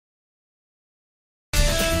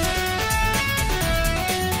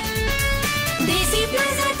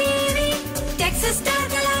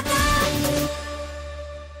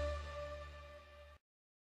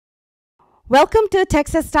Welcome to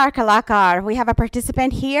Texas Star Kalakaar. We have a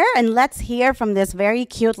participant here, and let's hear from this very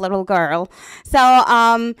cute little girl.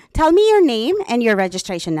 So, tell me your name and your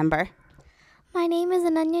registration number. My name is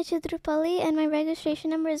Ananya Chidrapalli, and my registration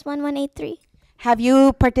number is 1183. Have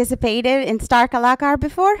you participated in Star Kalakaar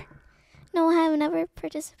before? No, I have never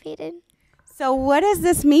participated. So, what does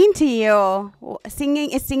this mean to you? Is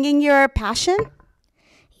singing your passion?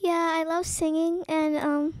 Yeah, I love singing,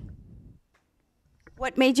 and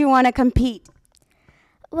What made you want to compete?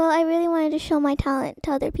 well, I really wanted to show my talent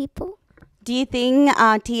to other people. Do you think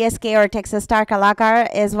TSK or Texas Star Kalakaar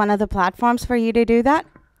is one of the platforms for you to do that?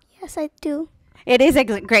 Yes, I do. It is a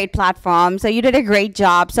great platform, so you did a great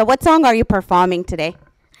job. So what song are you performing today?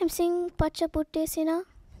 I'm singing Pacha Putte Sina.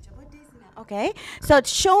 Okay, so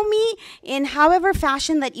show me in however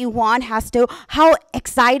fashion that you want has to, how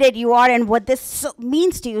excited you are and what this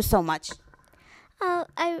means to you so much.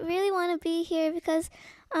 I really want to be here because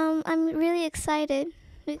I'm really excited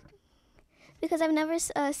because I've never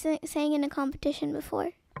sang in a competition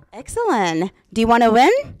before. Excellent. Do you want to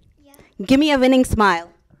win? Yeah. Give me a winning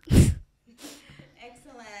smile. Excellent.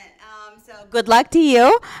 So good luck to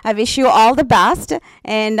you. I wish you all the best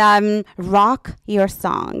and rock your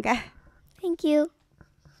song. Thank you.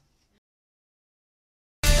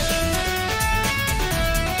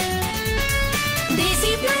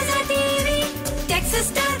 Desi Plaza TV, Texas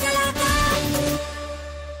Star